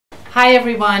Hi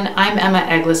everyone, I'm Emma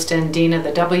Eggleston, Dean of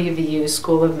the WVU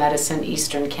School of Medicine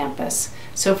Eastern Campus.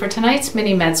 So for tonight's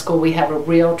Mini Med School, we have a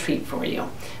real treat for you.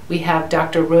 We have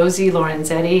Dr. Rosie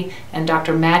Lorenzetti and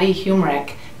Dr. Maddie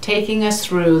Humrick taking us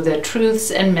through the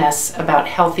truths and myths about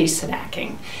healthy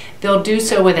snacking. They'll do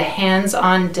so with a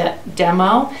hands-on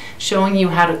demo showing you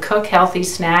how to cook healthy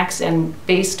snacks and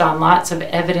based on lots of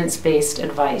evidence-based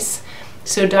advice.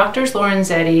 So Drs.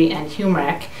 Lorenzetti and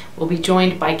Humrick will be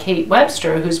joined by Kate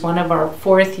Webster, who's one of our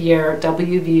fourth-year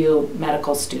WVU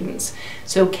medical students.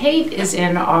 So Kate is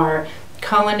in our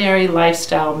culinary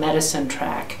lifestyle medicine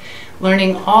track,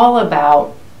 learning all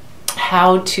about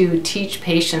how to teach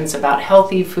patients about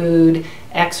healthy food,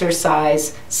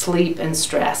 exercise, sleep, and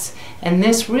stress. And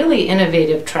this really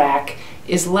innovative track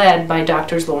is led by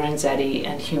Drs. Lorenzetti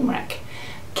and Humrick.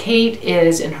 Kate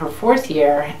is in her fourth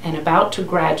year and about to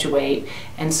graduate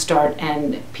and start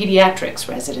an pediatrics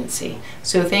residency.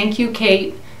 So thank you,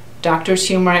 Kate, Drs.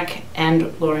 Humrick and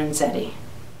Lorenzetti.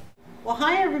 Well,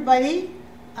 hi everybody.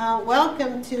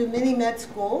 Welcome to Mini Med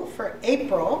School for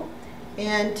April.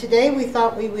 And today we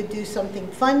thought we would do something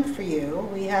fun for you.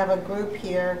 We have a group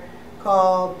here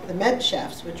called the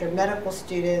Medchefs, which are medical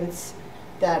students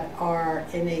that are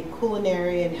in a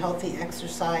culinary and healthy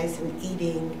exercise and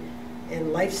eating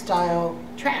and lifestyle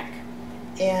track.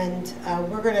 And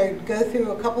we're going to go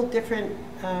through a couple different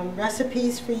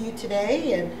recipes for you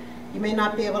today, and you may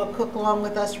not be able to cook along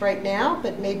with us right now,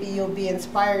 but maybe you'll be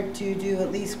inspired to do at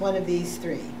least one of these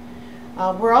three.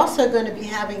 We're also going to be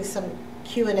having some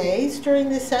Q&As during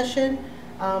this session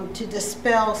to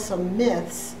dispel some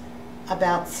myths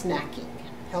about snacking,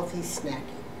 healthy snacking.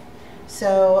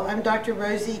 So I'm Dr.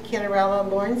 Rosie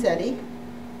Lorenzetti.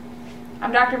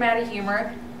 I'm Dr. Maddie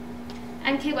Humrick.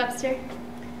 I'm Kate Webster.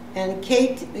 And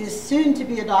Kate is soon to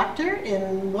be a doctor.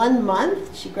 In 1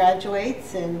 month she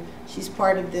graduates and she's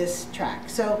part of this track.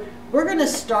 So we're going to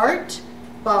start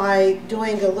by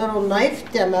doing a little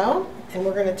knife demo, and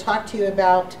we're going to talk to you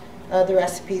about the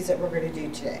recipes that we're going to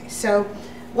do today. So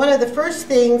one of the first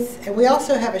things, and we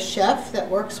also have a chef that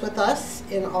works with us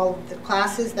in all of the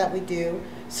classes that we do,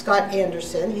 Scott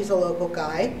Anderson. He's a local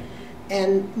guy.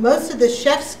 And most of the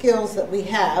chef skills that we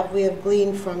have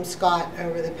gleaned from Scott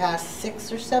over the past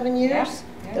 6 or 7 years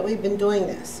that we've been doing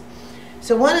this.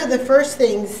 So one of the first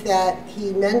things that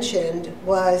he mentioned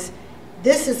was,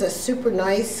 this is a super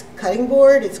nice cutting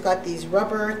board. It's got these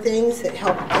rubber things that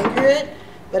help anchor it.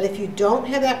 But if you don't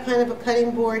have that kind of a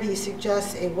cutting board, he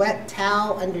suggests a wet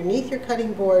towel underneath your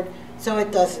cutting board so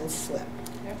it doesn't slip.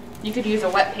 You could use a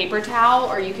wet paper towel,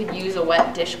 or you could use a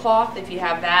wet dishcloth if you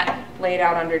have that laid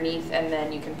out underneath, and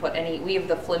then you can put any, we have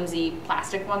the flimsy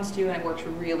plastic ones too, and it works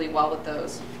really well with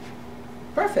those.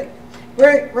 Perfect.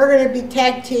 We're going to be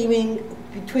tag teaming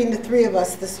between the three of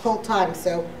us this whole time,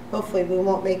 so hopefully we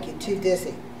won't make you too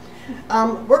dizzy.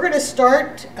 We're going to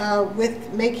start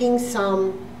with making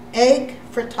some egg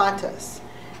frittatas.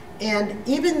 And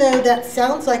even though that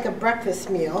sounds like a breakfast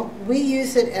meal, we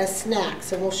use it as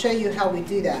snacks, and we'll show you how we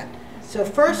do that. So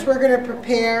first we're going to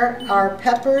prepare our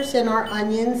peppers and our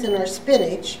onions and our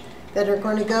spinach that are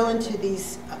going to go into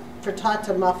these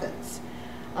frittata muffins.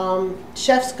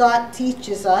 Chef Scott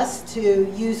teaches us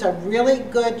to use a really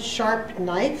good sharp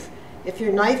knife. If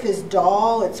your knife is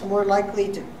dull, it's more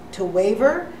likely to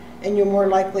waver, and you're more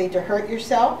likely to hurt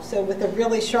yourself. So with a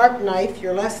really sharp knife,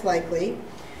 you're less likely.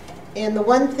 And the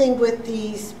one thing with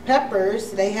these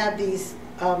peppers, they have these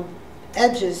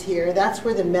edges here. That's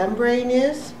where the membrane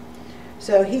is.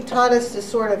 So he taught us to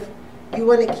sort of, you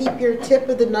want to keep your tip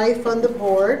of the knife on the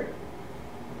board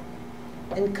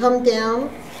and come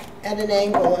down at an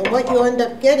angle. And what you end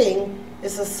up getting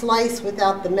is a slice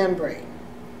without the membrane.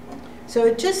 So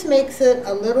it just makes it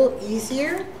a little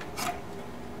easier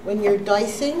when you're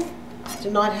dicing to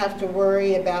not have to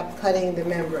worry about cutting the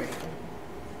membrane.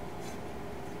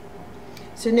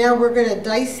 So now we're going to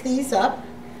dice these up.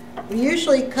 We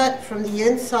usually cut from the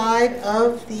inside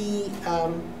of the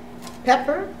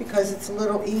pepper because it's a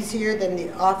little easier than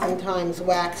the oftentimes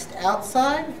waxed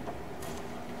outside.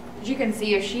 As you can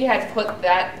see, if she had put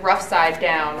that rough side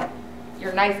down,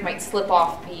 your knife might slip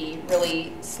off the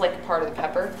really slick part of the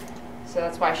pepper. So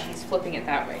that's why she's flipping it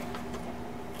that way.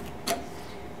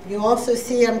 You also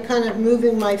see I'm kind of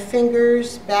moving my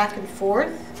fingers back and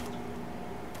forth.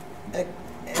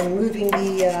 And moving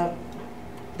the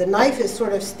knife is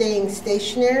sort of staying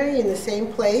stationary in the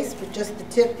same place, with just the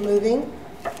tip moving.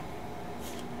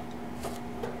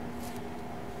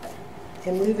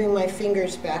 And moving my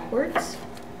fingers backwards.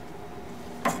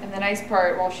 And the nice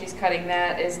part while she's cutting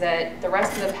that is that the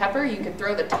rest of the pepper, you could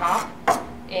throw the top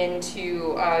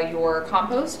into your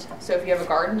compost. So if you have a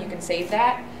garden, you can save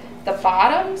that. The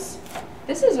bottoms,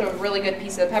 This is a really good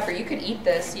piece of pepper. You could eat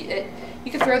this.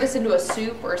 You could throw this into a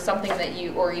soup or something that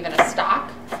or even a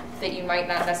stock that you might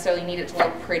not necessarily need it to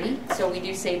look pretty. So we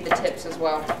do save the tips as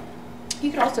well. You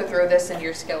could also throw this into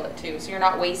your skillet too, so you're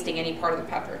not wasting any part of the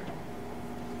pepper.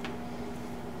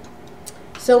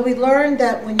 So we learned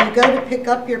that when you go to pick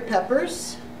up your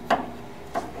peppers,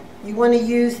 you want to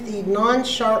use the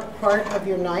non-sharp part of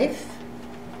your knife.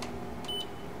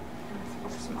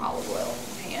 Some olive oil in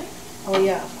the pan. Oh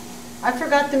yeah, I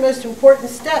forgot the most important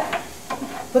step.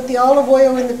 Put the olive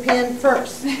oil in the pan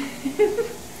first.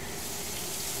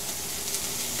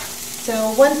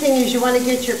 So one thing is you want to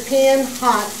get your pan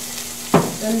hot,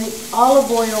 then the olive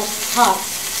oil hot,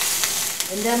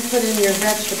 and then put in your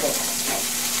vegetables.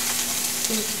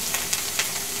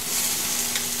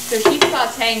 So she's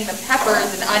sauteing the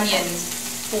peppers and onions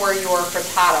for your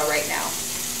frittata right now.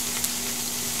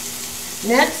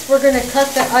 Next, we're going to cut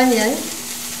the onion.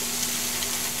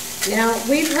 Now,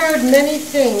 we've heard many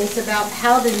things about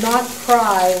how to not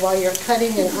cry while you're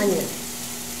cutting an onion.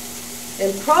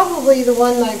 And probably the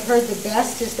one I've heard the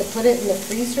best is to put it in the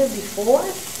freezer before.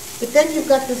 But then you've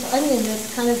got this onion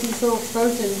that's kind of these little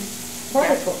frozen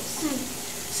particles. Yeah.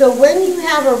 So when you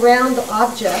have a round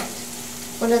object,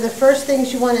 one of the first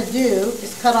things you want to do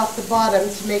is cut off the bottom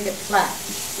to make it flat.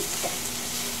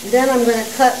 And then I'm going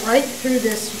to cut right through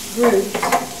this root.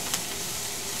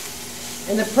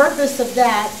 And the purpose of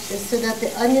that is so that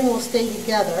the onion will stay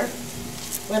together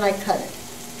when I cut it.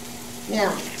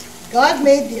 Now, God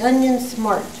made the onion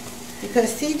smart,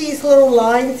 because see these little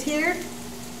lines here?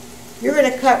 You're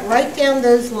going to cut right down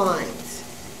those lines.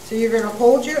 So you're going to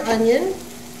hold your onion,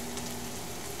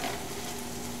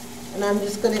 and I'm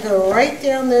just going to go right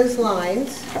down those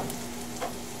lines.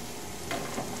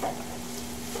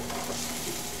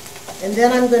 And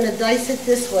then I'm going to dice it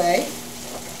this way.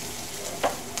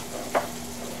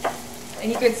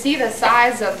 And you can see the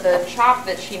size of the chop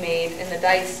that she made in the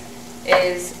dice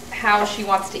is how she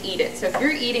wants to eat it. So if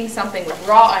you're eating something with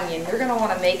raw onion, you're going to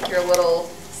want to make your little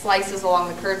slices along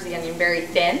the curves of the onion very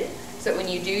thin, so that when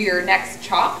you do your next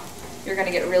chop, you're going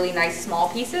to get really nice small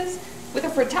pieces. With a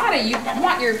frittata, you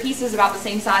want your pieces about the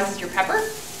same size as your pepper.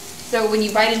 So when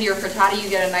you bite into your frittata, you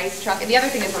get a nice chunk. And the other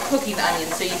thing is we're cooking the onion,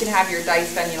 so you can have your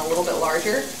diced onion a little bit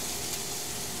larger.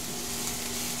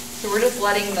 So we're just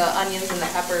letting the onions and the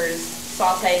peppers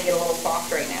saute and get a little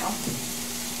soft right now.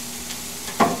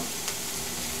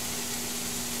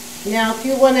 Now, if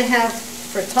you want to have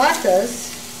frittatas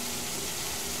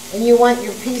and you want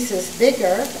your pieces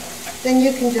bigger, then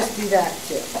you can just do that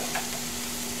too.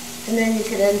 And then you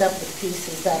could end up with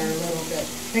pieces that are a little bit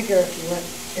bigger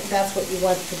if that's what you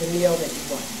want for the meal that you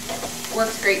want.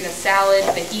 Works great in a salad,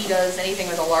 fajitas, anything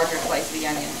with a larger slice of the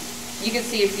onion. You can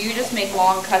see if you just make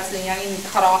long cuts of the onion and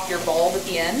cut off your bulb at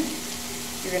the end,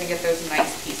 you're going to get those nice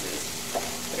pieces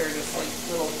that are just like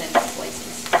little thin slices.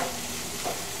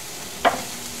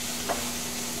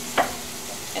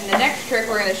 And the next trick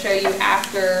we're going to show you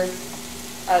after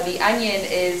the onion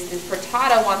is the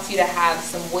frittata wants you to have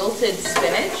some wilted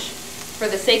spinach. For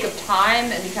the sake of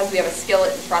time and because we have a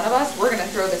skillet in front of us, we're going to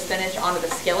throw the spinach onto the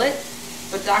skillet.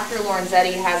 But Dr.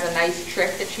 Lorenzetti has a nice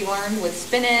trick that she learned with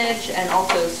spinach and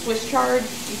also Swiss chard.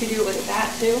 You could do it with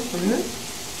that too.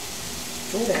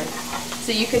 Okay.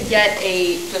 So you could get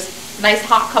a just nice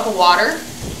hot cup of water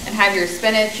and have your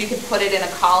spinach. You could put it in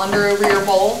a colander over your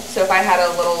bowl. So if I had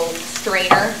a little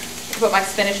strainer, I could put my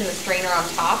spinach in the strainer on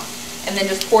top and then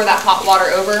just pour that hot water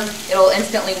over. It'll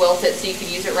instantly wilt it so you can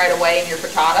use it right away in your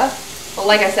frittata. But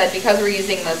like I said, because we're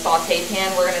using the saute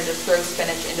pan, we're going to just throw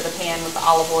spinach into the pan with the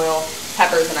olive oil,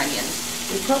 peppers, and onions.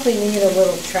 We probably need a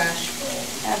little trash bowl.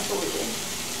 Absolutely.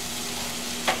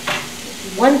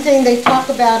 One thing they talk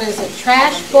about is a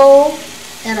trash bowl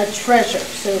and a treasure.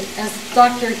 So as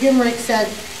Dr. Humrick said,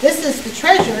 this is the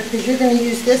treasure because you're going to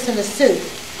use this in a soup,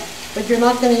 but you're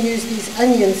not going to use these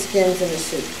onion skins in a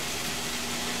soup.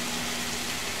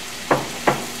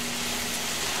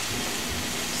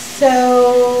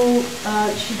 So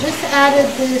she just added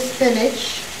the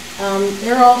spinach.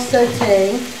 They're all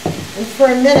sauteing. And for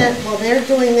a minute, while they're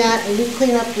doing that and you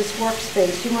clean up this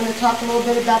workspace, you want to talk a little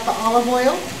bit about the olive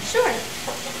oil? Sure.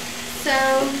 So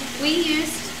we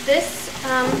used this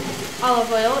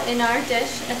olive oil in our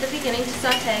dish at the beginning to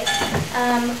saute.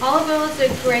 Olive oil is a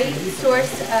great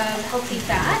source of healthy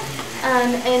fat,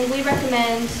 and we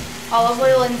recommend olive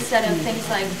oil instead of things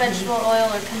like vegetable oil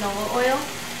or canola oil.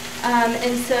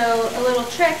 And so a little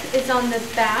trick is on the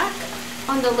back,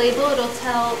 on the label, it'll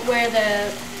tell where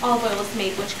the olive oil is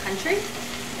made, which country.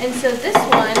 And so this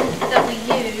one that we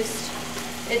used,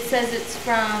 it says it's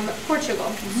from Portugal,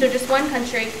 so just one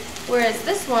country, whereas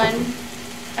this one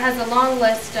has a long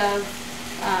list of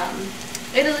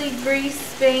Italy, Greece,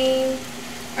 Spain,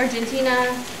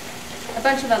 Argentina, a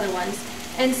bunch of other ones.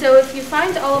 And so if you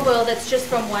find olive oil that's just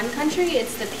from one country,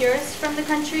 it's the purest from the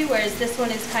country, whereas this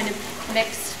one is kind of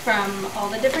mixed from all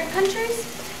the different countries.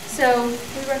 So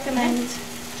we recommend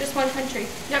just one country.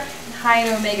 Yep, high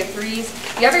in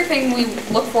omega-3s. The other thing we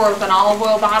look for with an olive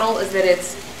oil bottle is that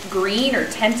it's green or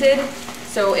tinted.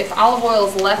 So if olive oil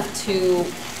is left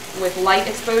with light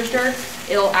exposure,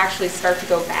 it'll actually start to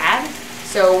go bad.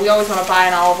 So we always want to buy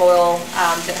an olive oil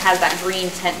that has that green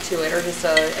tint to it, or just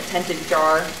a tinted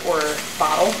jar or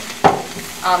bottle.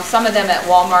 Some of them at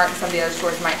Walmart and some of the other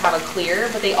stores might have a clear,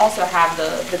 but they also have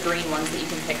the green ones that you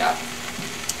can pick up.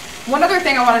 One other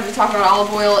thing I wanted to talk about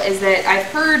olive oil is that I've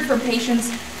heard from patients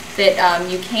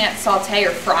that you can't saute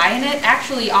or fry in it.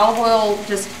 Actually, olive oil,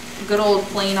 just good old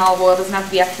plain olive oil, doesn't have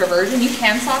to be extra virgin. You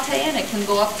can saute in. It can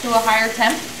go up to a higher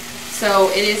temp. So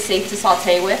it is safe to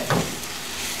saute with,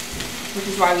 which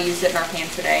is why we used it in our pan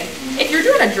today. If you're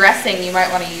doing a dressing, you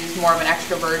might want to use more of an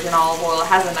extra virgin olive oil. It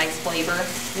has a nice flavor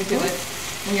to it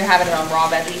when you're having it on raw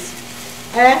veggies.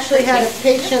 I actually had a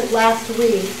patient last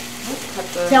week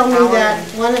tell me that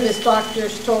one of his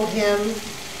doctors told him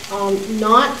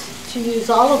not to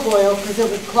use olive oil because it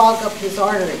would clog up his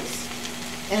arteries.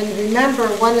 And remember,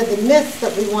 one of the myths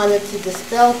that we wanted to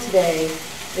dispel today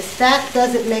is fat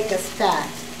doesn't make us fat,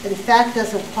 and fat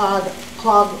doesn't clog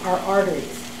our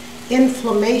arteries.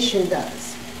 Inflammation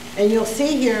does. And you'll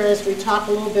see here as we talk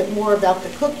a little bit more about the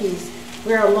cookies,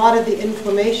 where a lot of the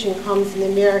inflammation comes in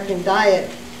the American diet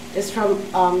is from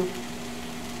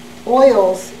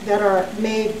oils that are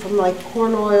made from like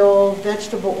corn oil,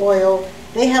 vegetable oil.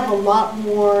 They have a lot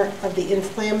more of the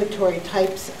inflammatory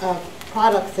types of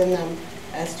products in them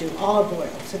as do olive oil.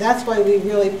 So that's why we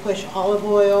really push olive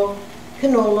oil,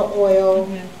 canola oil,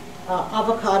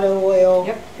 avocado oil.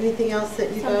 Yep. Anything else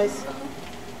that you guys?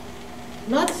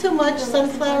 Not so much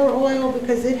sunflower oil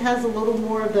because it has a little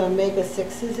more of the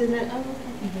omega-6s in it.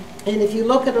 And if you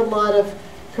look at a lot of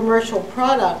commercial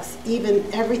products, even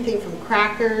everything from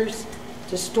crackers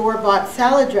to store-bought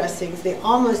salad dressings, they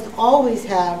almost always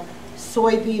have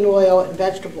soybean oil and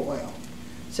vegetable oil.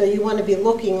 So you want to be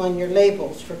looking on your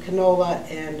labels for canola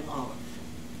and olive.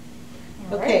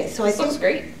 Okay, so I think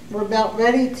great. We're about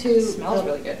ready to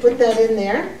really good. Put that in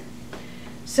there.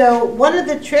 So one of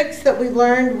the tricks that we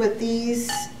learned with these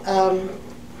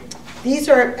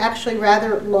are actually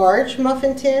rather large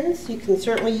muffin tins. You can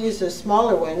certainly use a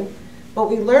smaller one. But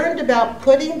we learned about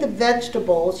putting the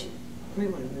vegetables, we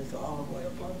want to move the olive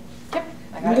oil. Yep,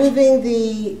 I got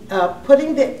it.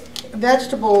 Putting the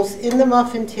vegetables in the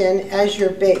muffin tin as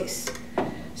your base.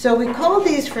 So we call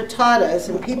these frittatas,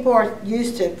 and people are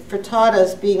used to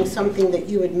frittatas being something that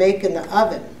you would make in the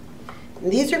oven.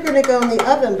 And these are going to go in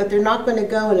the oven, but they're not going to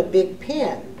go in a big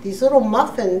pan. These little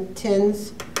muffin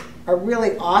tins are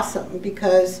really awesome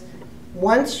because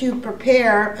once you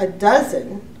prepare a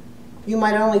dozen, you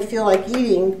might only feel like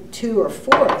eating 2 or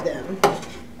 4 of them,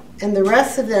 and the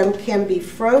rest of them can be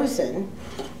frozen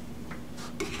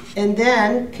and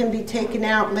then can be taken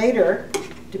out later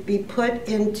to be put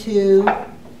into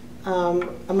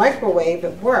a microwave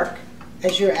at work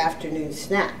as your afternoon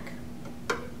snack.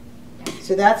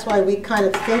 So that's why we kind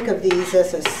of think of these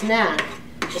as a snack,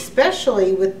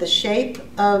 especially with the shape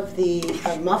of the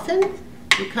muffin.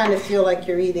 You kind of feel like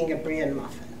you're eating a bran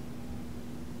muffin.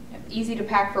 Easy to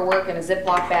pack for work in a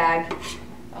Ziploc bag,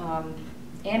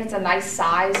 and it's a nice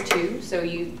size too, so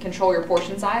you control your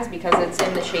portion size because it's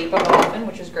in the shape of a muffin,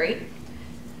 which is great.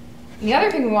 And the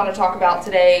other thing we want to talk about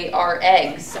today are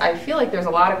eggs. I feel like there's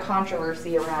a lot of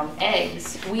controversy around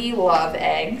eggs. We love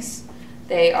eggs.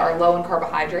 They are low in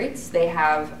carbohydrates. They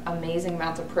have amazing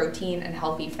amounts of protein and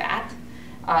healthy fat,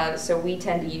 so we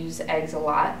tend to use eggs a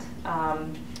lot,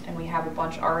 and we have a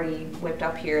bunch already whipped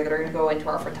up here that are going to go into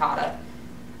our frittata.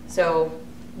 So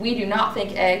we do not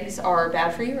think eggs are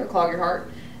bad for you or clog your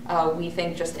heart. We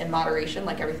think just in moderation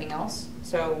like everything else.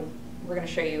 So we're going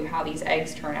to show you how these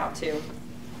eggs turn out too.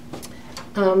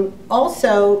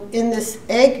 Also in this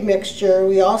egg mixture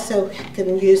we also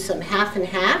can use some half and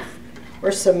half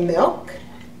or some milk,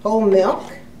 whole milk.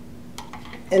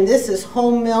 And this is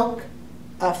whole milk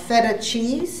feta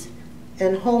cheese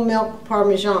and whole milk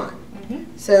Parmesan.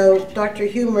 So Dr.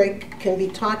 Humrick can be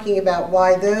talking about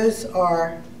why those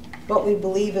are what we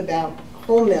believe about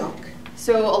whole milk.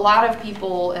 So a lot of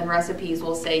people and recipes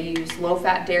will say use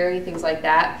low-fat dairy, things like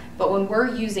that. But when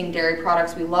we're using dairy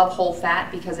products, we love whole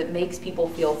fat because it makes people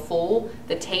feel full.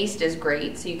 The taste is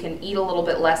great, so you can eat a little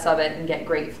bit less of it and get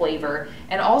great flavor.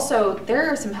 And also, there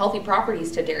are some healthy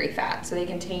properties to dairy fat. So they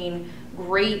contain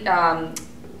great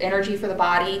energy for the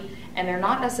body, and they're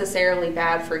not necessarily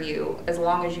bad for you as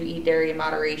long as you eat dairy in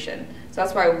moderation. So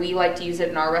that's why we like to use it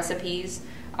in our recipes.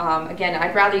 Again,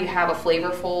 I'd rather you have a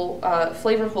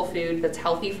flavorful food that's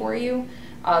healthy for you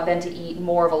than to eat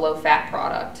more of a low-fat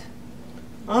product.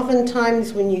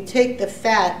 Oftentimes when you take the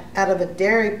fat out of a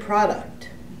dairy product,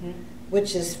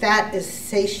 which is fat is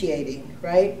satiating,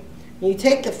 right? When you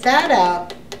take the fat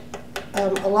out,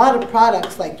 a lot of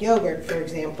products like yogurt, for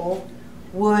example,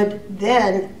 would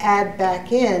then add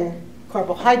back in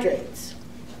carbohydrates.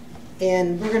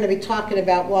 And we're going to be talking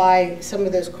about why some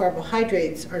of those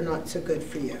carbohydrates are not so good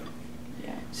for you.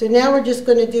 Yeah. So now we're just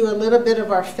going to do a little bit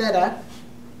of our feta.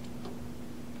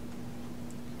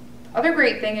 Other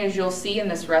great thing is you'll see in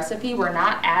this recipe we're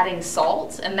not adding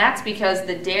salt, and that's because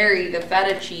the dairy, the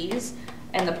feta cheese,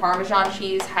 and the Parmesan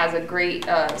cheese has a great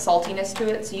saltiness to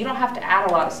it, so you don't have to add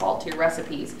a lot of salt to your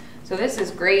recipes. So this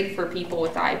is great for people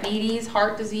with diabetes,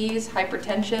 heart disease,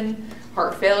 hypertension,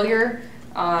 heart failure.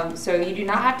 So you do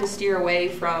not have to steer away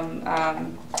from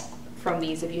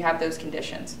these if you have those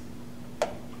conditions.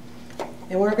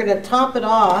 And we're going to top it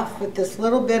off with this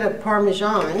little bit of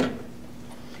Parmesan.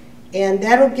 And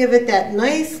that'll give it that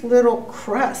nice little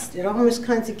crust. It almost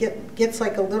kind of gets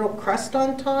like a little crust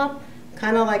on top,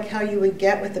 kind of like how you would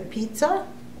get with a pizza.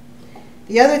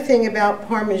 The other thing about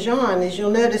Parmesan is you'll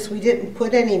notice we didn't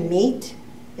put any meat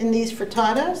in these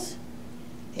frittatas.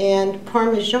 And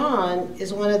Parmesan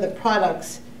is one of the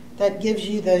products that gives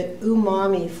you the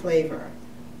umami flavor.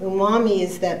 Umami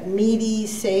is that meaty,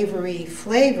 savory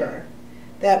flavor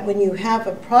that when you have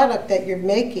a product that you're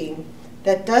making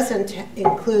that doesn't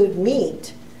include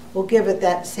meat will give it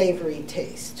that savory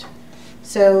taste.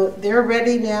 So they're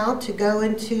ready now to go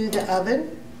into the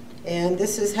oven, and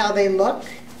this is how they look.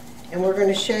 And we're going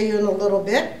to show you in a little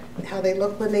bit how they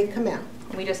look when they come out.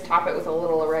 We just top it with a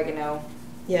little oregano.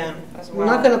 Yeah, as I'm well.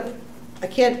 not going to, I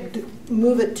can't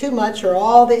move it too much or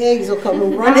all the eggs will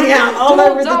come running out all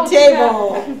over the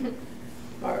table.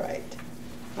 All right.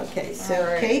 Okay, so All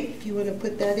right. Kate, if you want to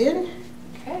put that in.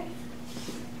 Okay.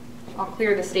 I'll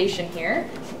clear the station here.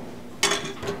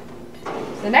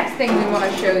 So the next thing we want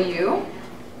to show you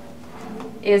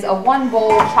is a 1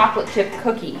 bowl chocolate chip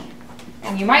cookie.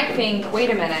 And you might think,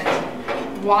 wait a minute,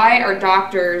 why are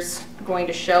doctors going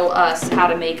to show us how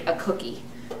to make a cookie?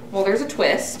 Well, there's a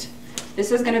twist.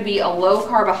 This is going to be a low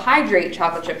carbohydrate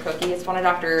chocolate chip cookie. It's one of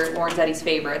Dr. Lorenzetti's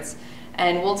favorites.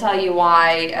 And we'll tell you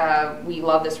why we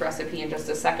love this recipe in just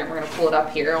a second. We're going to pull it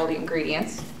up here, all the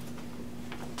ingredients.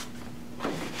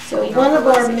 So one of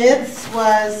our myths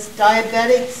was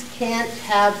diabetics can't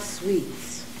have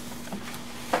sweets.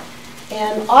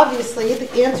 And obviously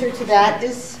the answer to that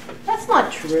is that's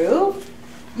not true.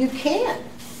 You can.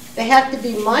 They have to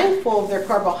be mindful of their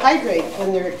carbohydrate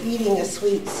when they're eating a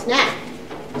sweet snack.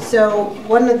 So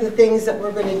one of the things that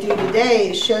we're going to do today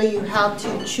is show you how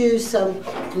to choose some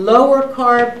lower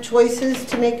carb choices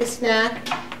to make a snack,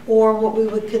 or what we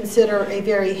would consider a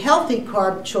very healthy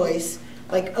carb choice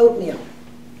like oatmeal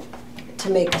to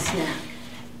make a snack.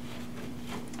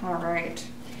 All right.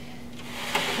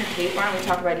 Okay, why don't we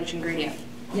talk about each ingredient?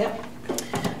 Yep.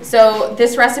 So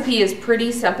this recipe is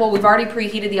pretty simple. We've already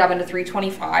preheated the oven to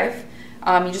 325.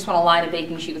 You just want to line a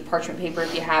baking sheet with parchment paper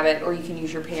if you have it, or you can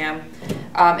use your pan.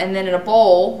 And then in a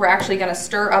bowl, we're actually going to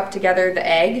stir up together the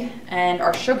egg and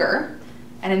our sugar.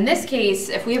 And in this case,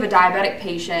 if we have a diabetic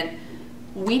patient,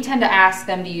 we tend to ask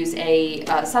them to use a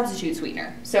substitute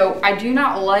sweetener. So I do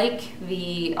not like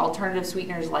the alternative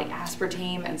sweeteners like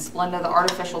aspartame and Splenda, the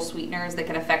artificial sweeteners that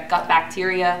can affect gut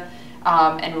bacteria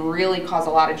and really cause a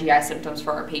lot of GI symptoms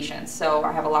for our patients. So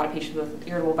I have a lot of patients with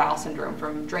irritable bowel syndrome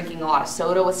from drinking a lot of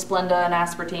soda with Splenda and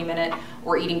aspartame in it,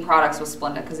 or eating products with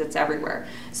Splenda because it's everywhere.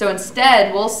 So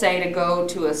instead, we'll say to go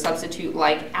to a substitute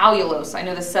like allulose. I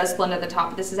know this says Splenda at the top,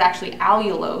 but this is actually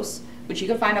allulose, which you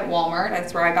can find at Walmart.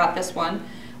 That's where I got this one.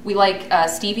 We like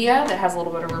stevia that has a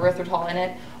little bit of erythritol in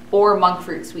it, or monk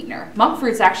fruit sweetener. Monk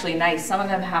fruit's actually nice. Some of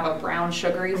them have a brown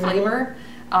sugary flavor.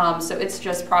 So it's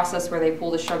just processed where they pull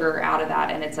the sugar out of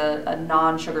that, and it's a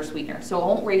non-sugar sweetener. So it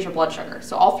won't raise your blood sugar.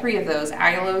 So all three of those,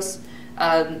 allulose,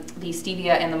 the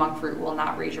stevia, and the monk fruit, will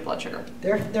not raise your blood sugar.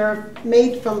 They're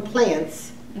made from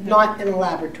plants, not in a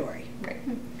laboratory. Right.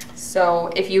 So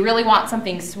if you really want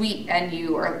something sweet and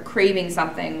you are craving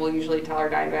something, we'll usually tell our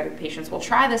diabetic patients, well,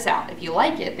 try this out. If you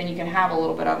like it, then you can have a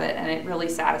little bit of it, and it really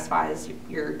satisfies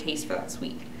your taste for that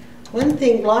sweet. One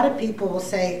thing, a lot of people will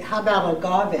say, how about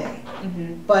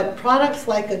agave? But products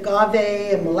like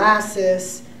agave and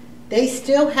molasses, they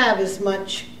still have as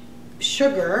much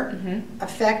sugar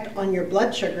effect on your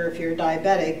blood sugar if you're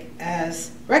diabetic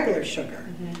as regular sugar.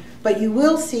 But you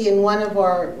will see in one of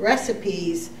our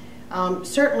recipes,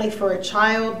 certainly for a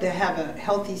child to have a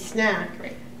healthy snack,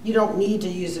 you don't need to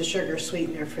use a sugar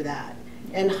sweetener for that.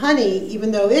 And honey,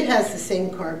 even though it has the same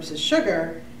carbs as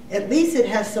sugar, at least it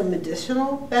has some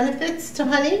medicinal benefits to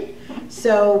honey.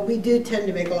 So we do tend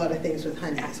to make a lot of things with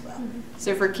honey as well.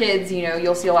 So for kids, you know,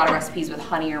 you'll see a lot of recipes with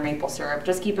honey or maple syrup.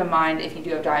 Just keep in mind, if you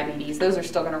do have diabetes, those are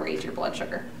still going to raise your blood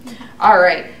sugar. All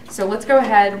right, so let's go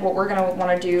ahead. What we're going to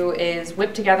want to do is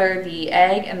whip together the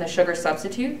egg and the sugar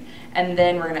substitute, and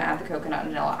then we're going to add the coconut and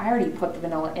vanilla. I already put the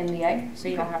vanilla in the egg, so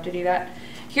you don't have to do that.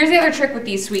 Here's the other trick with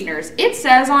these sweeteners. It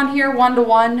says on here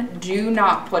 1-to-1, do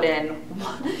not put in,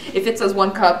 if it says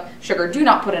 1 cup sugar, do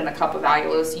not put in a cup of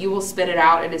allulose. You will spit it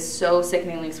out. It is so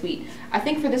sickeningly sweet. I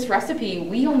think for this recipe,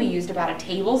 we only used about a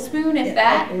tablespoon, if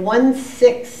that. Like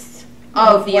 1/6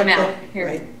 of the amount. Here,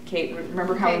 right. Kate,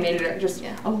 remember how we made it just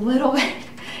a little bit?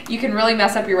 You can really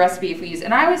mess up your recipe if we use,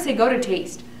 and I always say go to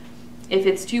taste. If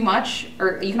it's too much,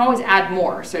 or you can always add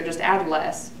more, so just add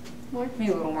less. More?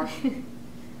 Maybe a little more.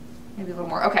 Maybe a little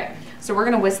more. Okay, so we're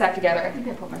going to whisk that together. I think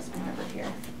I put my spoon over here.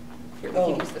 Here, we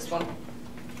can use this one.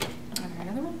 Okay,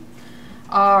 another one.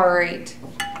 All right.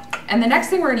 And the next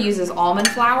thing we're going to use is almond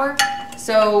flour.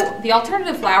 So the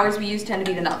alternative flours we use tend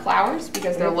to be the nut flours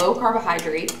because they're low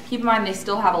carbohydrate. Keep in mind they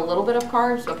still have a little bit of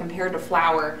carbs, but compared to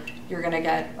flour, you're going to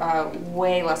get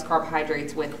way less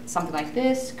carbohydrates with something like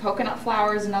this. Coconut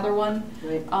flour is another one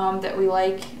that we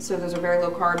like. So those are very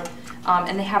low carb.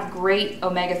 And they have great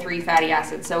omega-3 fatty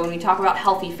acids. So when we talk about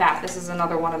healthy fat, this is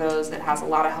another one of those that has a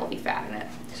lot of healthy fat in it.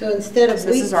 So instead of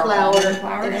wheat flour,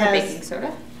 it has baking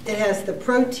soda. It has the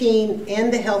protein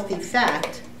and the healthy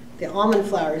fat. The almond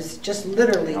flour is just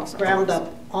literally ground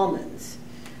up almonds.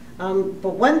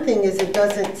 But one thing is it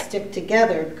doesn't stick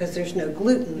together because there's no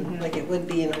gluten like it would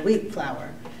be in a wheat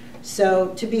flour.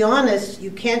 So to be honest,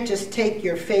 you can't just take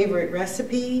your favorite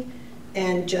recipe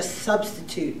and just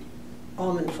substitute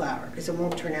almond flour because it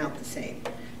won't turn out the same.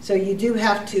 So you do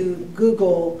have to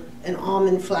Google an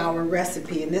almond flour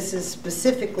recipe, and this is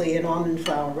specifically an almond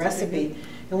flour recipe.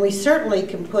 And we certainly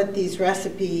can put these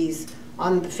recipes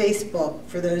on the Facebook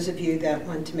for those of you that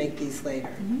want to make these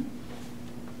later.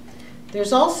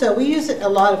 There's also, we use a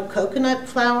lot of coconut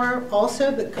flour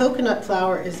also, but coconut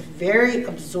flour is very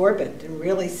absorbent and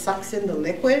really sucks in the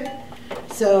liquid.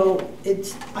 So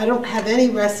I don't have any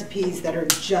recipes that are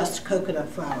just coconut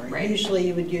flour. Right. Usually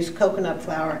you would use coconut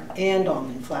flour and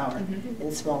almond flour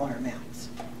in smaller amounts.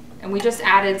 And we just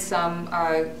added some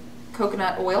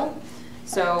coconut oil.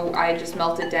 So I just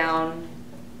melted down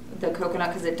the coconut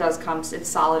because it does come, it's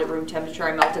solid at room temperature.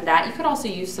 I melted that. You could also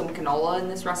use some canola in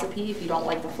this recipe if you don't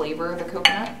like the flavor of the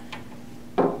coconut.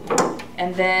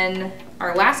 And then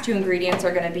our last two ingredients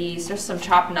are going to be just some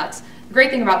chopped nuts. The great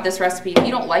thing about this recipe, if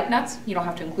you don't like nuts, you don't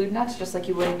have to include nuts, just like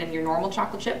you would in your normal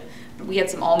chocolate chip. But we had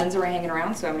some almonds hanging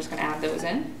around, so I'm just going to add those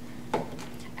in.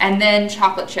 And then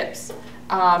chocolate chips.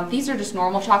 These are just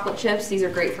normal chocolate chips. These are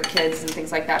great for kids and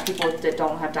things like that, people that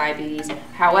don't have diabetes.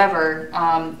 However,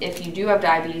 if you do have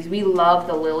diabetes, we love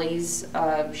the Lily's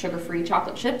sugar-free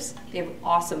chocolate chips. They have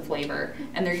awesome flavor,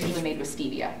 and they're usually made with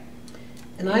stevia.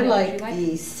 And I like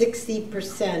the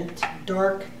 60%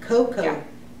 dark cocoa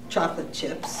chocolate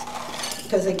chips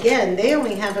because, again, they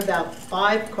only have about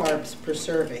 5 carbs per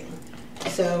serving.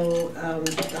 So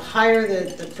the higher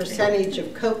the percentage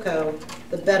of cocoa,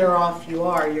 the better off you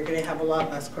are. You're going to have a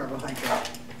lot less carbohydrate.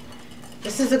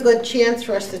 This is a good chance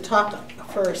for us to talk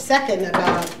for a second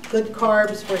about good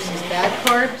carbs versus bad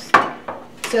carbs.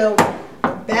 So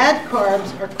bad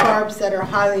carbs are carbs that are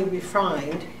highly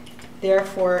refined.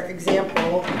 Therefore,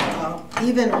 example,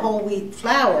 even whole wheat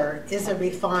flour is a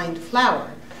refined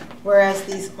flour. Whereas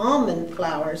these almond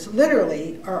flours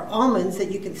literally are almonds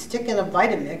that you can stick in a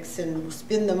Vitamix and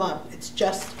spin them up. It's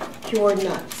just pure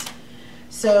nuts.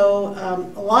 So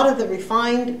a lot of the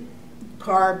refined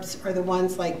carbs are the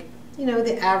ones like, you know,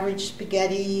 the average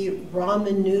spaghetti,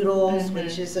 ramen noodles,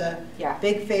 which is a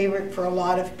big favorite for a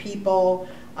lot of people.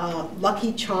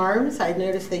 Lucky Charms, I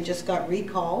noticed they just got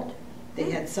recalled. They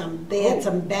had something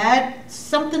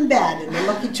bad in the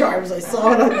Lucky Charms. I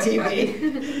saw it on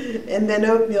TV. And then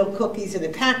oatmeal cookies in a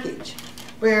package.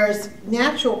 Whereas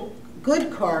natural good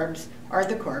carbs are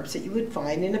the carbs that you would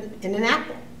find in an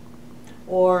apple.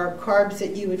 Or carbs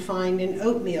that you would find in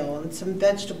oatmeal and some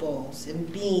vegetables and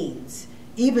beans.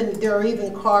 There are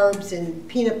even carbs in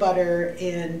peanut butter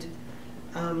and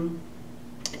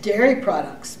dairy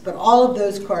products. But all of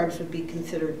those carbs would be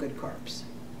considered good carbs.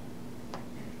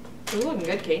 You're looking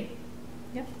good, Kate.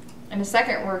 Yep. In a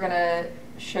second, we're going to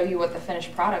show you what the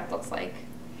finished product looks like.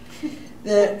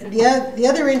 The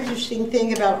other interesting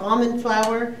thing about almond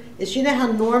flour is, you know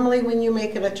how normally when you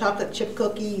make a chocolate chip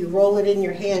cookie, you roll it in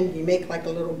your hand, you make like a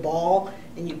little ball,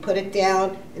 and you put it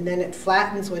down, and then it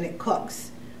flattens when it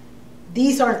cooks.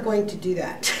 These aren't going to do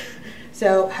that.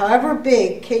 So however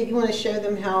big, Kate, you want to show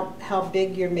them how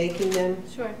big you're making them?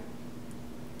 Sure.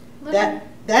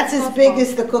 That's as big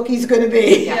as the cookie's going to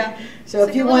be. Yeah. So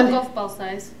if you want, golf ball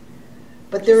size.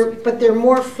 but they're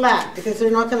more flat because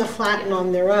they're not going to flatten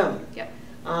on their own. Yep.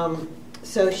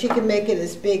 So she can make it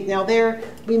as big. Now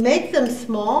we make them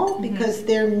small because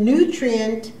they're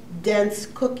nutrient dense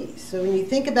cookies. So when you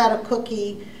think about a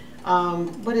cookie,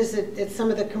 what is it? At some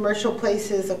of the commercial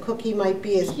places, a cookie might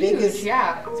be as big as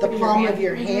the palm of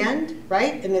your hand,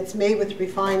 right? And it's made with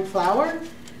refined flour.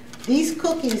 These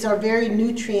cookies are very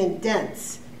nutrient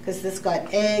dense because this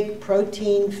got egg,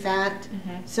 protein, fat.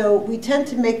 So we tend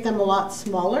to make them a lot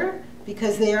smaller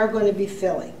because they are going to be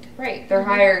filling. Right, they're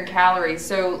higher in calories,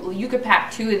 so you could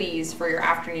pack 2 of these for your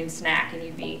afternoon snack and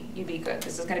you'd be good.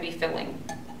 This is going to be filling.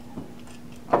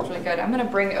 That's really good. I'm going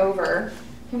to bring over.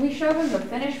 Can we show them the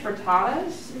finished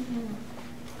frittatas?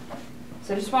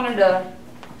 So I just wanted to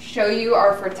show you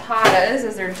our frittatas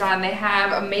as they're done. They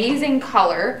have amazing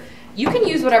color. You can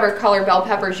use whatever color bell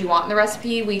peppers you want in the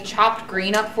recipe. We chopped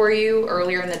green up for you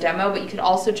earlier in the demo, but you can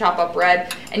also chop up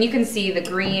red, and you can see the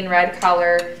green, red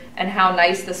color and how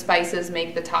nice the spices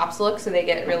make the tops look, so they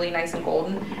get really nice and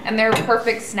golden. And they're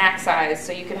perfect snack size,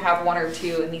 so you could have 1 or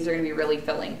 2, and these are going to be really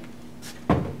filling.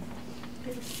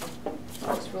 That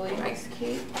looks really nice,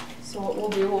 Kate. So what we'll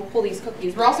do, we'll pull these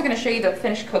cookies. We're also going to show you the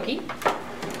finished cookie. I'm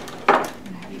going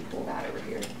to have you pull that over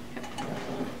here.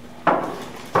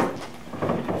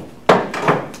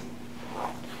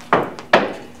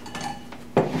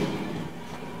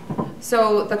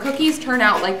 So the cookies turn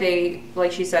out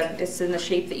like she said, it's in the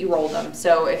shape that you rolled them.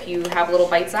 So if you have little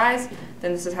bite size,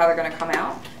 then this is how they're going to come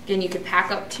out. Again, you could pack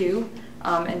up 2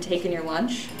 and take in your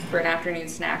lunch for an afternoon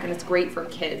snack, and it's great for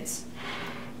kids.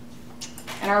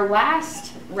 And our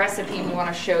last recipe we want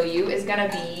to show you is going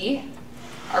to be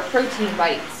our protein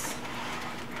bites.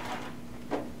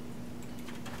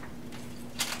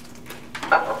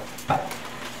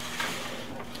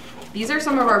 These are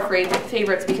some of our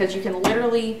favorites because you can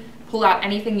literally pull out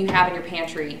anything you have in your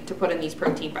pantry to put in these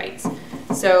protein bites.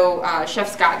 So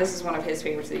Chef Scott, this is one of his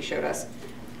favorites that he showed us.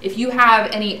 If you have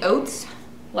any oats,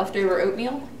 leftover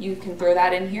oatmeal, you can throw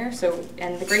that in here. So,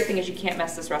 and the great thing is you can't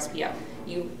mess this recipe up.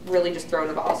 You really just throw in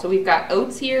a ball. So we've got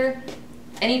oats here.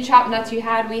 Any chopped nuts you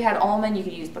had, we had almond, you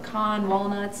could use pecan,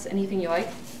 walnuts, anything you like.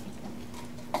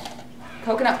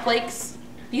 Coconut flakes.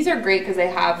 These are great because they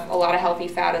have a lot of healthy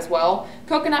fat as well.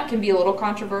 Coconut can be a little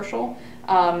controversial.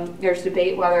 There's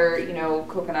debate whether,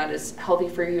 coconut is healthy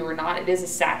for you or not. It is a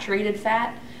saturated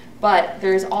fat, but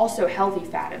there's also healthy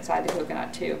fat inside the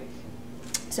coconut too.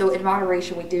 So in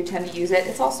moderation, we do tend to use it.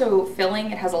 It's also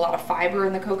filling. It has a lot of fiber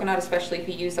in the coconut, especially if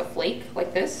you use a flake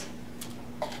like this.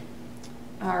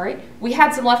 All right, we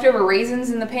had some leftover raisins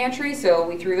in the pantry, so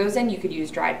we threw those in. You could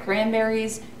use dried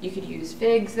cranberries. You could use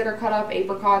figs that are cut up,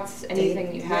 apricots,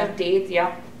 anything you have, dates,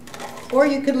 yeah. Or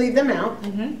you could leave them out.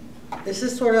 This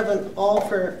is sort of an all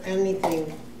for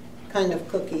anything kind of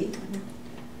cookie.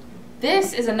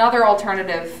 This is another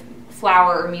alternative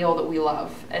flour or meal that we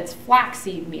love. It's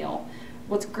flaxseed meal.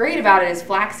 What's great about it is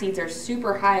flax seeds are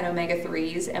super high in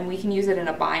omega-3s, and we can use it in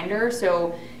a binder.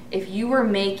 So if you were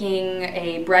making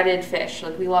a breaded fish,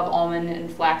 like we love almond and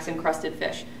flax encrusted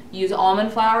fish, use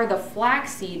almond flour. The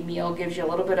flaxseed meal gives you a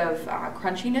little bit of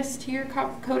crunchiness to your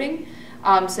coating.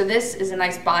 So this is a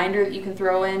nice binder that you can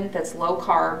throw in that's low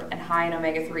carb and high in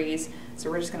omega-3s. So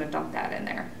we're just going to dump that in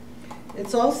there.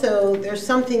 It's also, there's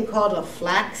something called a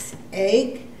flax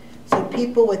egg. So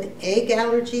people with egg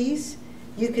allergies,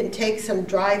 you can take some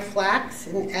dry flax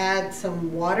and add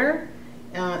some water.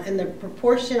 And the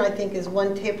proportion, I think, is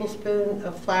 1 tablespoon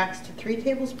of flax to 3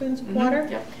 tablespoons of water.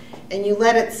 Yep. And you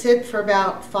let it sit for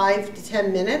about 5 to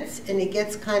 10 minutes, and it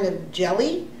gets kind of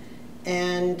jelly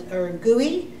or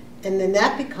gooey, and then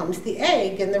that becomes the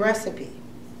egg in the recipe.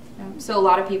 So a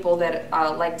lot of people that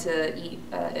like to eat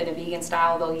in a vegan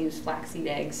style, they'll use flaxseed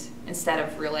eggs instead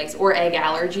of real eggs, or egg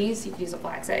allergies. You could use a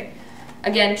flax egg.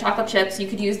 Again, chocolate chips, you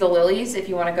could use the Lily's if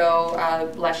you want to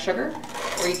go less sugar,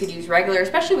 or you could use regular,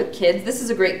 especially with kids. This is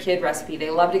a great kid recipe.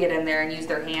 They love to get in there and use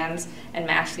their hands and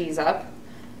mash these up.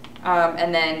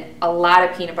 And then a lot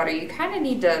of peanut butter. You kind of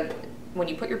need to, when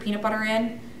you put your peanut butter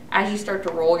in, as you start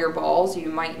to roll your balls, you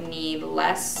might need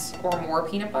less or more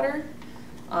peanut butter.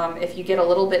 If you get a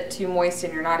little bit too moist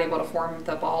and you're not able to form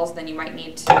the balls, then you might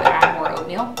need to add more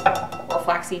oatmeal or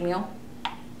flaxseed meal.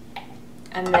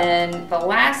 And then the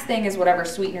last thing is whatever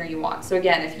sweetener you want. So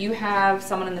again, if you have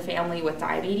someone in the family with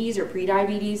diabetes or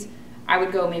pre-diabetes, I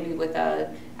would go maybe with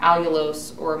a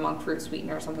allulose or a monk fruit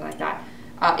sweetener or something like that.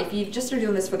 If you just are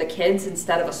doing this for the kids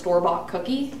instead of a store-bought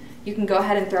cookie, you can go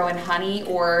ahead and throw in honey,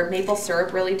 or maple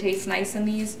syrup really tastes nice in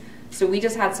these. So we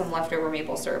just had some leftover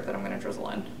maple syrup that I'm going to drizzle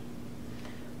in.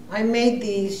 I made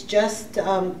these just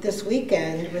this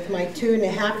weekend with my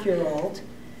 2.5-year-old,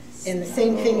 and the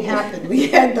same thing happened. We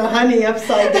had the honey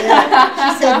upside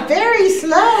down. She said, very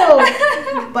slow.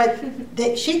 But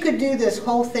that she could do this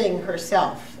whole thing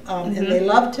herself. And they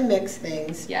love to mix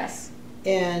things. Yes.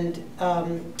 And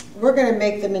we're going to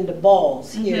make them into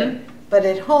balls here. But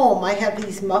at home, I have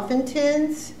these muffin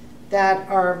tins that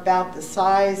are about the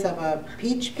size of a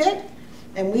peach pit.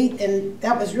 And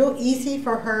that was real easy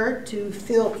for her to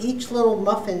fill each little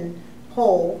muffin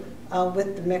hole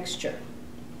with the mixture.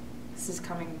 This is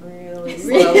coming really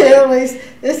slowly.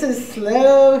 This is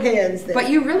slow hands there. But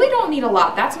you really don't need a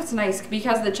lot. That's what's nice,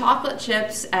 because the chocolate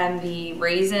chips and the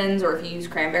raisins, or if you use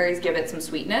cranberries, give it some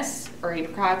sweetness, or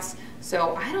apricots.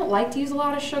 So I don't like to use a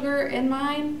lot of sugar in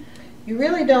mine. You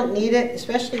really don't need it,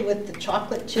 especially with the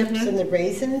chocolate chips and the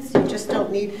raisins. You just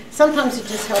don't need, sometimes it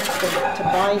just helps to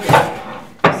bind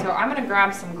it. So I'm going to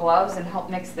grab some gloves and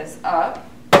help mix this up.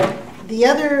 The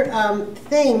other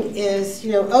thing is,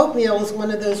 you know, oatmeal is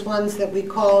one of those ones that we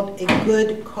called a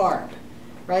good carb,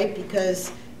 right?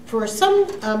 Because for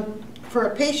for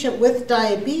a patient with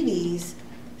diabetes,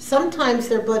 sometimes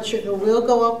their blood sugar will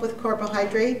go up with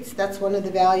carbohydrates. That's one of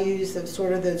the values of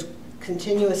sort of those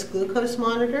continuous glucose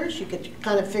monitors. You could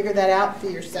kind of figure that out for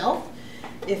yourself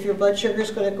if your blood sugar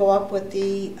is going to go up with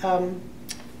the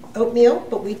oatmeal,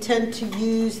 but we tend to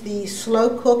use the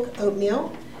slow cook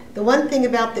oatmeal. The one thing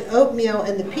about the oatmeal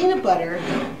and the peanut butter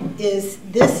is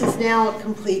this is now a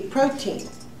complete protein,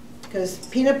 because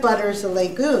peanut butter is a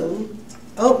legume,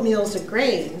 oatmeal is a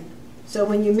grain. So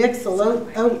when you mix the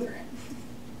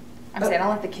I'm saying, I'll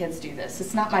let the kids do this.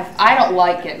 It's not my, I don't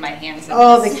like getting my hands in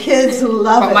Oh, this. the kids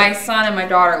love it. But my son and my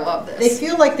daughter love this. They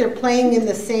feel like they're playing in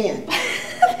the sand.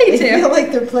 They do. Feel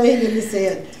like they're playing in the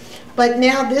sand. But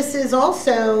now this is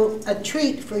also a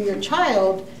treat for your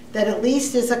child that at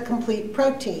least is a complete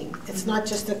protein. It's not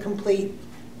just a complete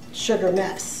sugar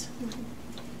mess.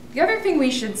 The other thing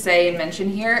we should say and mention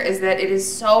here is that it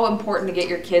is so important to get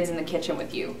your kids in the kitchen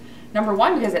with you. Number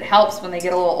one, because it helps when they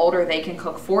get a little older, they can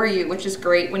cook for you, which is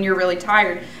great when you're really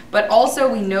tired. But also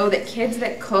we know that kids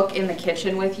that cook in the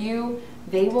kitchen with you,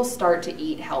 they will start to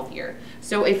eat healthier.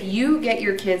 So if you get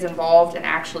your kids involved in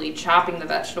actually chopping the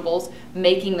vegetables,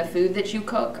 making the food that you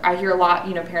cook, I hear a lot,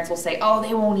 you know, parents will say, oh,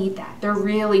 they won't eat that. They're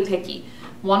really picky.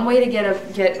 One way to get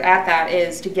at that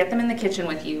is to get them in the kitchen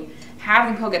with you, have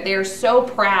them cook it. They are so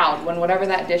proud when whatever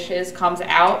that dish is comes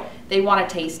out, they want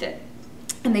to taste it.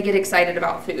 And they get excited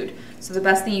about food. So the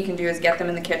best thing you can do is get them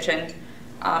in the kitchen,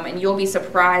 and you'll be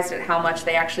surprised at how much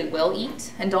they actually will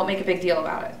eat, and don't make a big deal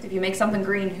about it. If you make something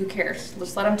green, who cares?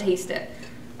 Just let them taste it,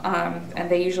 and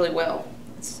they usually will.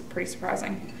 It's pretty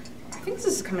surprising. I think this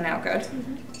is coming out good.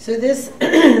 So this,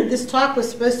 this talk was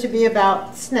supposed to be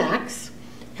about snacks,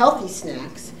 healthy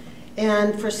snacks,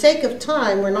 and for sake of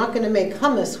time, we're not going to make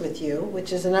hummus with you,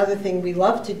 which is another thing we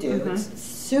love to do. It's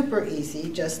super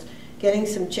easy, just getting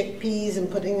some chickpeas and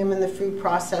putting them in the food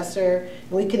processor. And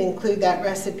we can include that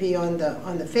recipe on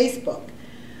the Facebook.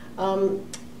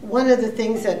 One of the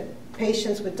things that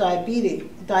patients with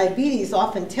diabetes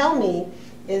often tell me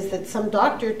is that some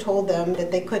doctor told them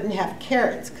that they couldn't have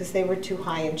carrots because they were too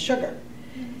high in sugar.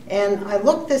 And I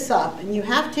looked this up, and you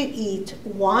have to eat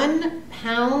 1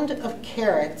 pound of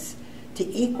carrots to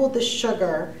equal the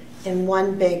sugar in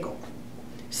 1 bagel.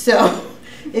 So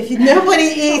if nobody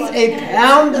eats a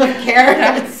pound of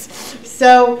carrots,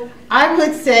 so I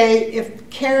would say if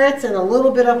carrots and a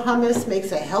little bit of hummus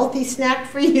makes a healthy snack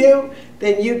for you,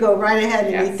 then you go right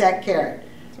ahead and eat that carrot.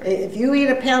 If you eat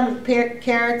a pound of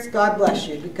carrots, God bless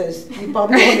you, because you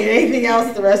probably won't eat anything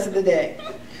else the rest of the day.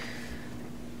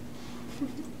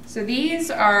 So these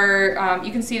are,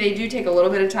 you can see they do take a little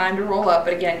bit of time to roll up,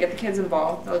 but again, get the kids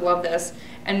involved. They'll love this.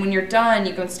 And when you're done,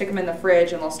 you can stick them in the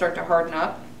fridge and they'll start to harden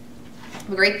up.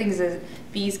 The great thing is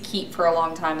these keep for a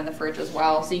long time in the fridge as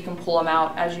well, so you can pull them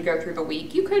out as you go through the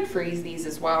week. You could freeze these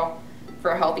as well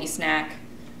for a healthy snack.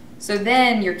 So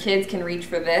then your kids can reach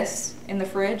for this in the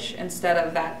fridge instead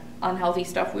of that unhealthy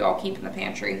stuff we all keep in the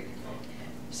pantry.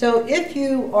 So if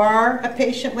you are a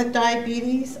patient with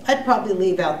diabetes, I'd probably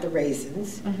leave out the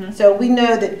raisins. So we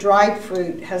know that dried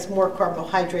fruit has more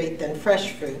carbohydrate than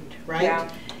fresh fruit, right? Yeah.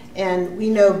 And we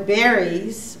know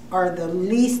berries are the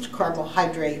least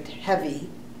carbohydrate heavy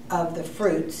of the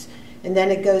fruits. And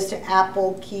then it goes to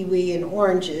apple, kiwi, and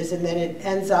oranges, and then it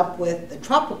ends up with the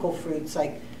tropical fruits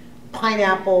like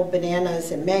pineapple,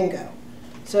 bananas, and mango.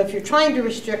 So if you're trying to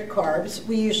restrict carbs,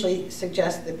 we usually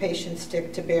suggest the patient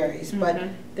stick to berries, but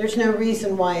there's no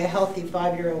reason why a healthy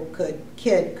 5-year-old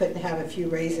kid couldn't have a few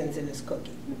raisins in his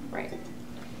cookie. Right.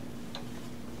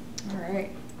 All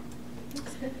right.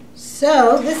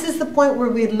 So this is the point where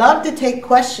we'd love to take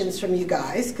questions from you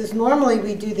guys, because normally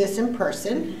we do this in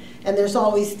person, and there's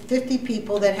always 50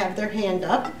 people that have their hand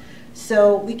up.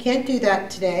 So we can't do that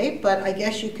today, but I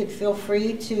guess you could feel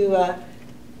free to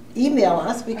email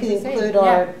us. We can include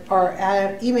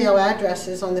our email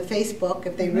addresses on the Facebook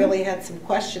if they really had some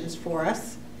questions for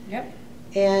us. Yep.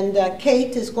 And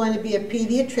Kate is going to be a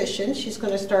pediatrician. She's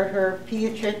going to start her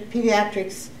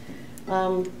pediatrics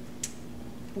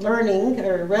learning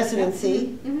or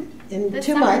residency in This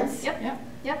 2 summer. months. Yep.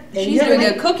 And She's you're doing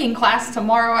gonna- a cooking class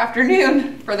tomorrow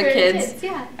afternoon for the kids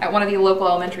Yeah. at one of the local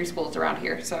elementary schools around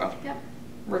here. So Yep.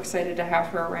 we're excited to have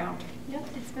her around. Yep.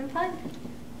 It's been fun.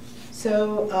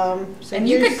 So, And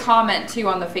you could here's- comment too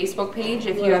on the Facebook page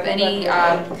if you have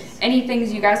any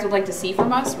things you guys would like to see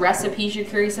from us, recipes you're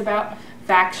curious about,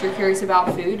 facts you're curious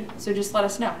about, food. So just let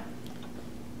us know.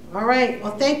 All right.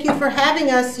 Well, thank you for having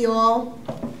us, you all.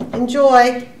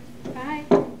 Enjoy.